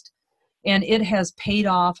highest. And it has paid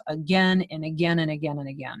off again and again and again and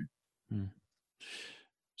again. Hmm.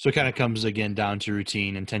 So it kind of comes again down to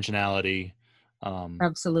routine, intentionality.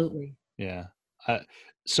 Absolutely. Yeah.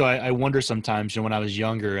 So I wonder sometimes, when I was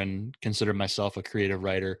younger and considered myself a creative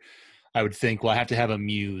writer, I would think, well, I have to have a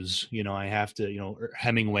muse. I have to,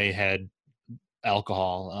 Hemingway had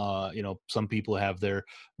alcohol. Some people have their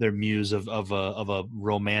muse of a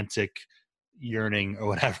romantic yearning or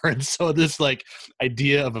whatever. And so this like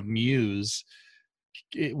idea of a muse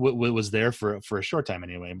was there for a short time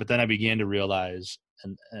anyway. But then I began to realize,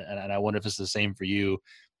 and I wonder if it's the same for you.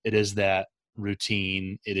 It is that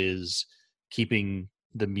routine. It is keeping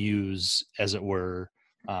the muse, as it were,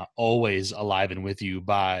 always alive and with you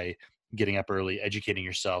by getting up early, educating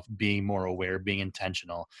yourself, being more aware, being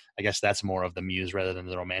intentional. I guess that's more of the muse rather than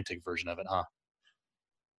the romantic version of it, huh?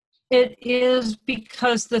 It is,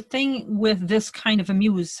 because the thing with this kind of a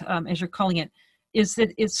muse, as you're calling it, is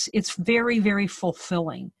that it's very, very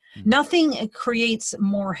fulfilling. Mm-hmm. Nothing creates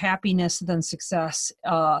more happiness than success.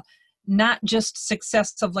 Not just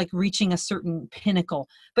success of like reaching a certain pinnacle,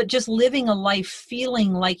 but just living a life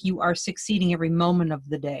feeling like you are succeeding every moment of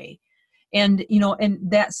the day. And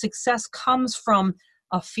that success comes from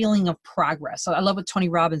a feeling of progress. So I love what Tony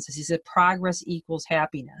Robbins says. He said progress equals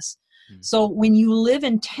happiness. So when you live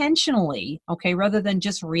intentionally, okay, rather than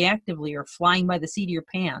just reactively or flying by the seat of your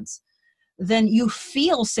pants, then you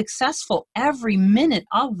feel successful every minute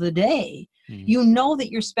of the day. You know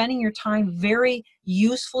that you're spending your time very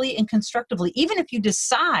usefully and constructively, even if you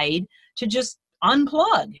decide to just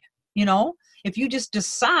unplug. If you just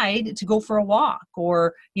decide to go for a walk,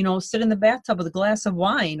 or sit in the bathtub with a glass of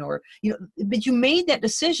wine, or but you made that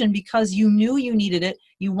decision because you knew you needed it,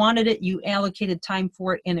 you wanted it, you allocated time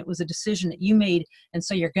for it, and it was a decision that you made, and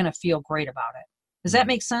so you're going to feel great about it. Does that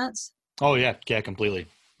make sense? Oh yeah, completely,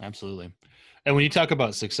 absolutely. And when you talk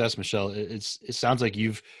about success, Michelle, it sounds like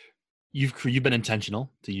you've been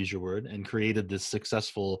intentional, to use your word, and created this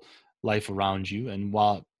successful life around you. And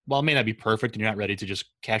while it may not be perfect and you're not ready to just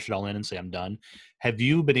cash it all in and say, I'm done, have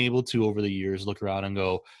you been able to, over the years, look around and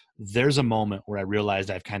go, there's a moment where I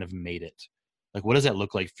realized I've kind of made it? Like, what does that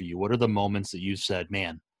look like for you? What are the moments that you've said,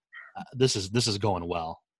 man, this is going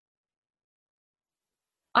well?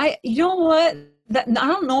 You know what? I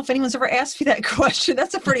don't know if anyone's ever asked me that question.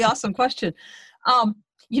 That's a pretty awesome question. I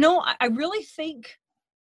really think,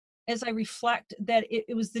 as I reflect, that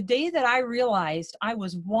it was the day that I realized I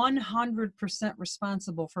was 100%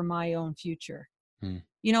 responsible for my own future.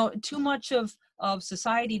 Too much of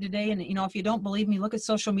society today, and if you don't believe me, look at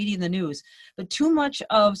social media and the news, but too much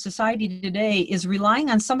of society today is relying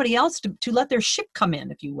on somebody else to let their ship come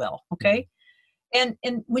in, if you will. Okay. And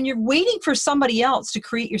when you're waiting for somebody else to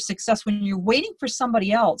create your success, when you're waiting for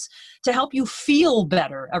somebody else to help you feel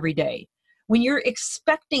better every day, when you're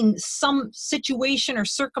expecting some situation or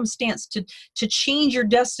circumstance to change your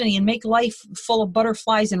destiny and make life full of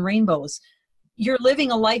butterflies and rainbows, you're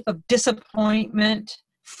living a life of disappointment,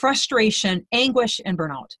 frustration, anguish, and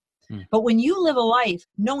burnout. But when you live a life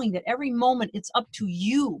knowing that every moment it's up to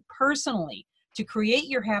you personally to create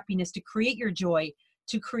your happiness, to create your joy,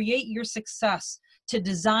 to create your success, to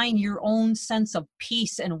design your own sense of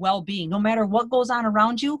peace and well-being, no matter what goes on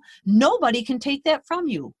around you, nobody can take that from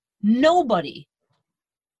you. Nobody.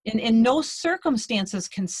 And no circumstances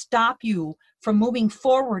can stop you from moving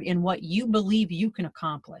forward in what you believe you can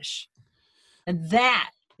accomplish. And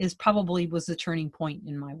that was the turning point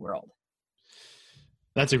in my world.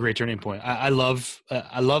 That's a great turning point. I love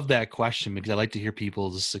that question, because I like to hear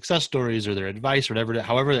people's success stories or their advice or whatever,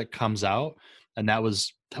 however that comes out. And that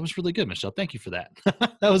was really good, Michelle. Thank you for that.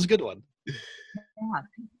 That was a good one. Yeah,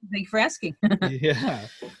 thank you for asking. Yeah.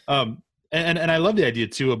 And I love the idea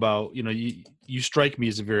too about, you strike me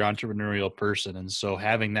as a very entrepreneurial person. And so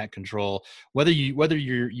having that control, whether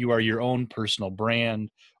you are your own personal brand,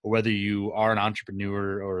 or whether you are an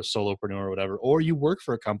entrepreneur or a solopreneur or whatever, or you work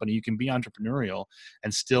for a company, you can be entrepreneurial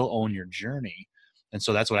and still own your journey. And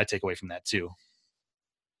so that's what I take away from that too.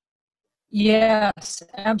 Yes,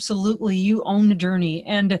 absolutely. You own the journey.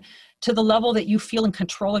 And to the level that you feel in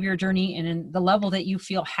control of your journey, and in the level that you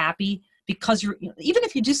feel happy, because even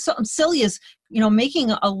if you do something silly as,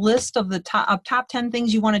 making a list of the top 10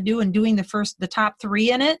 things you want to do and doing the top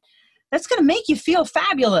 3 in it, that's going to make you feel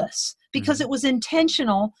fabulous because it was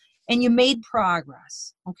intentional and you made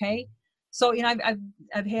progress. Okay. So,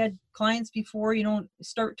 I've had clients before,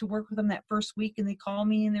 start to work with them that first week and they call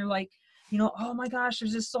me and they're like, oh my gosh,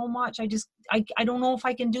 there's just so much. I don't know if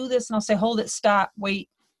I can do this. And I'll say, hold it, stop, wait.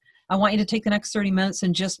 I want you to take the next 30 minutes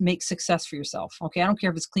and just make success for yourself. Okay. I don't care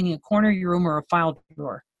if it's cleaning a corner of your room or a file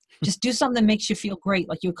drawer. Just do something that makes you feel great,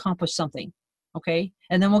 like you accomplished something. Okay.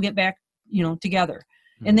 And then we'll get back, together.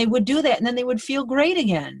 And they would do that. And then they would feel great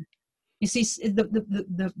again. You see,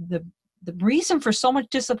 the reason for so much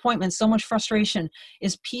disappointment, so much frustration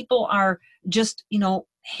is people are just,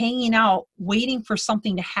 hanging out, waiting for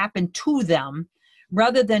something to happen to them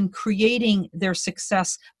rather than creating their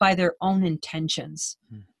success by their own intentions.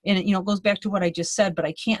 And it goes back to what I just said, but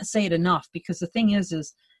I can't say it enough because the thing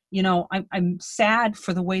is, I'm sad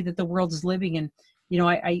for the way that the world is living. And,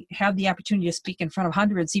 I have the opportunity to speak in front of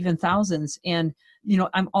hundreds, even thousands. And,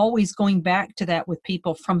 I'm always going back to that with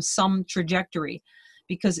people from some trajectory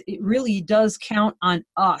because it really does count on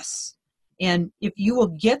us. And if you will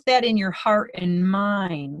get that in your heart and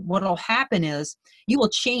mind, what will happen is you will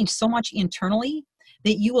change so much internally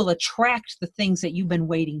that you will attract the things that you've been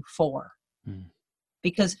waiting for.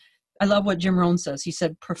 Because I love what Jim Rohn says. He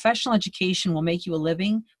said, professional education will make you a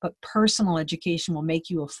living, but personal education will make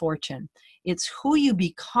you a fortune. It's who you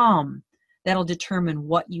become that'll determine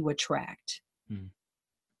what you attract.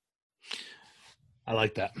 I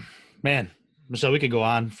like that. Man, Michelle, we could go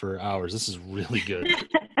on for hours. This is really good.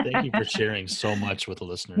 Thank you for sharing so much with the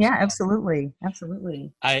listeners. Yeah, absolutely.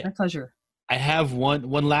 Absolutely. My pleasure. I have one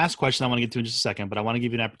last question I want to get to in just a second, but I want to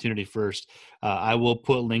give you an opportunity first. I will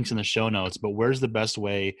put links in the show notes, but where's the best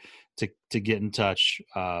way to get in touch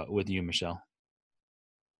with you, Michelle?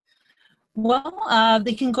 Well,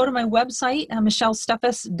 they can go to my website,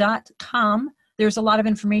 michellesteffes.com. There's a lot of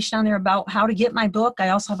information on there about how to get my book. I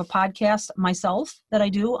also have a podcast myself that I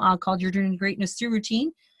do called Your Journey to Greatness Through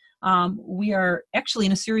Routine. We are actually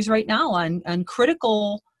in a series right now on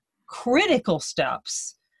critical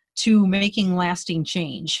steps to making lasting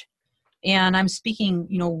change. And I'm speaking,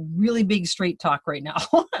 really big straight talk right now.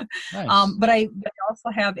 Nice. But I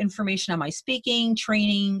also have information on my speaking,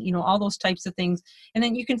 training, all those types of things. And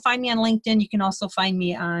then you can find me on LinkedIn. You can also find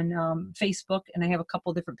me on Facebook. And I have a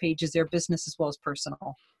couple different pages there, business as well as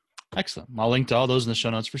personal. Excellent. I'll link to all those in the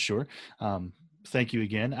show notes for sure. Thank you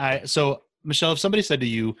again. So Michelle, if somebody said to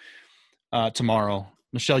you tomorrow,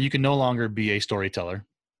 Michelle, you can no longer be a storyteller,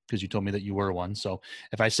 because you told me that you were one. So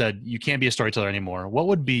if I said you can't be a storyteller anymore, what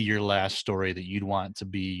would be your last story that you'd want to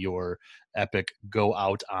be your epic go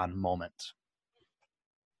out on moment?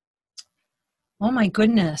 Oh my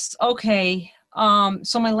goodness. Okay.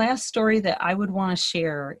 So my last story that I would want to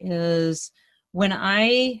share is when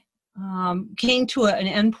I came to an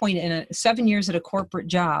end point in 7 years at a corporate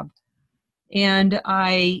job. And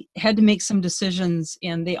I had to make some decisions,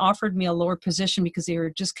 and they offered me a lower position because they were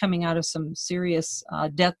just coming out of some serious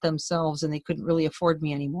debt themselves, and they couldn't really afford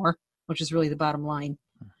me anymore, which is really the bottom line.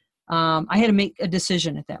 I had to make a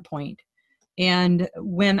decision at that point. And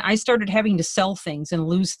when I started having to sell things and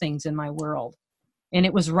lose things in my world, and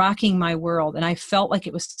it was rocking my world, and I felt like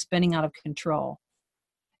it was spinning out of control,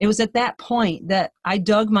 it was at that point that I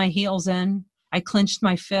dug my heels in. I clenched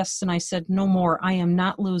my fists and I said, no more. I am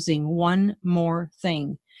not losing one more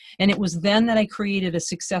thing. And it was then that I created a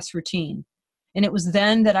success routine. And it was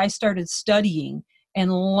then that I started studying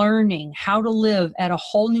and learning how to live at a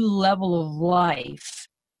whole new level of life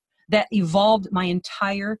that evolved my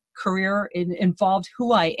entire career. It involved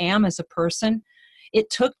who I am as a person. It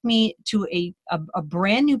took me to a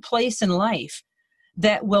brand new place in life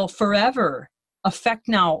that will forever affect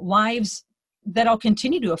now lives that I'll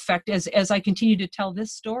continue to affect as I continue to tell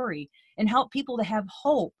this story and help people to have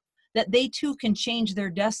hope that they too can change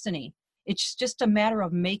their destiny. It's just a matter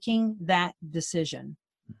of making that decision.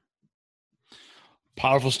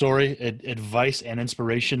 Powerful story, advice and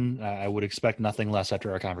inspiration. I would expect nothing less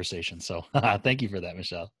after our conversation. So thank you for that,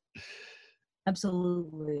 Michelle.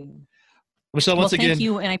 Absolutely. Michelle, once again, thank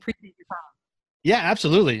you, and I appreciate your time. Yeah,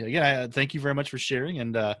 absolutely. Again, thank you very much for sharing.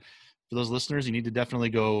 And for those listeners, you need to definitely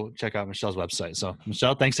go check out Michelle's website. So,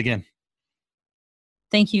 Michelle, thanks again.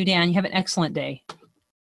 Thank you, Dan. You have an excellent day.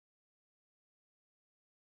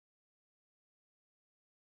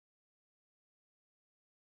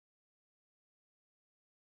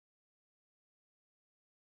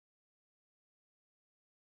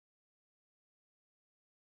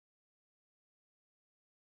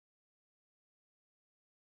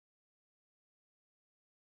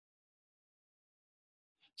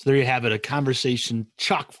 So there you have it, a conversation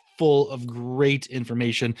chock full of great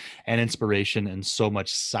information and inspiration and so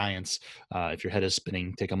much science. If your head is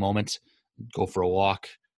spinning, take a moment, go for a walk,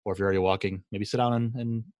 or if you're already walking, maybe sit down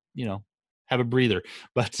and have a breather.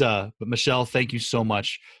 But Michelle, thank you so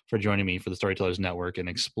much for joining me for the Storytellers Network and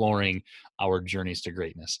exploring our journeys to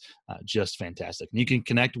greatness. Just fantastic. And you can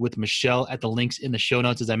connect with Michelle at the links in the show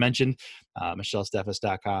notes, as I mentioned,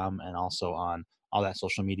 michellesteffes.com, and also on all that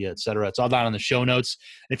social media, etc. It's all down in the show notes.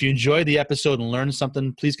 And if you enjoyed the episode and learned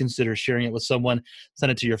something, please consider sharing it with someone.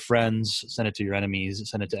 Send it to your friends, send it to your enemies,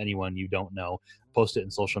 send it to anyone you don't know. Post it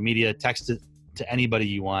in social media, text it to anybody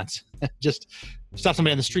you want. Just stop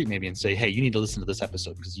somebody on the street maybe and say, hey, you need to listen to this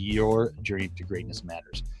episode because your journey to greatness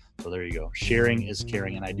matters. So there you go. Sharing is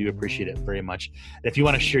caring, and I do appreciate it very much. And if you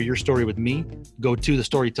want to share your story with me, go to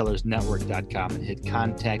thestorytellersnetwork.com and hit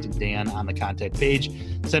Contact Dan on the contact page.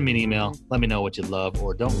 Send me an email. Let me know what you love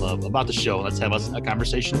or don't love about the show. Let's have a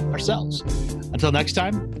conversation ourselves. Until next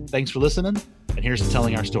time, thanks for listening. And here's to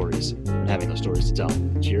telling our stories and having those stories to tell.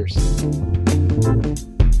 Cheers.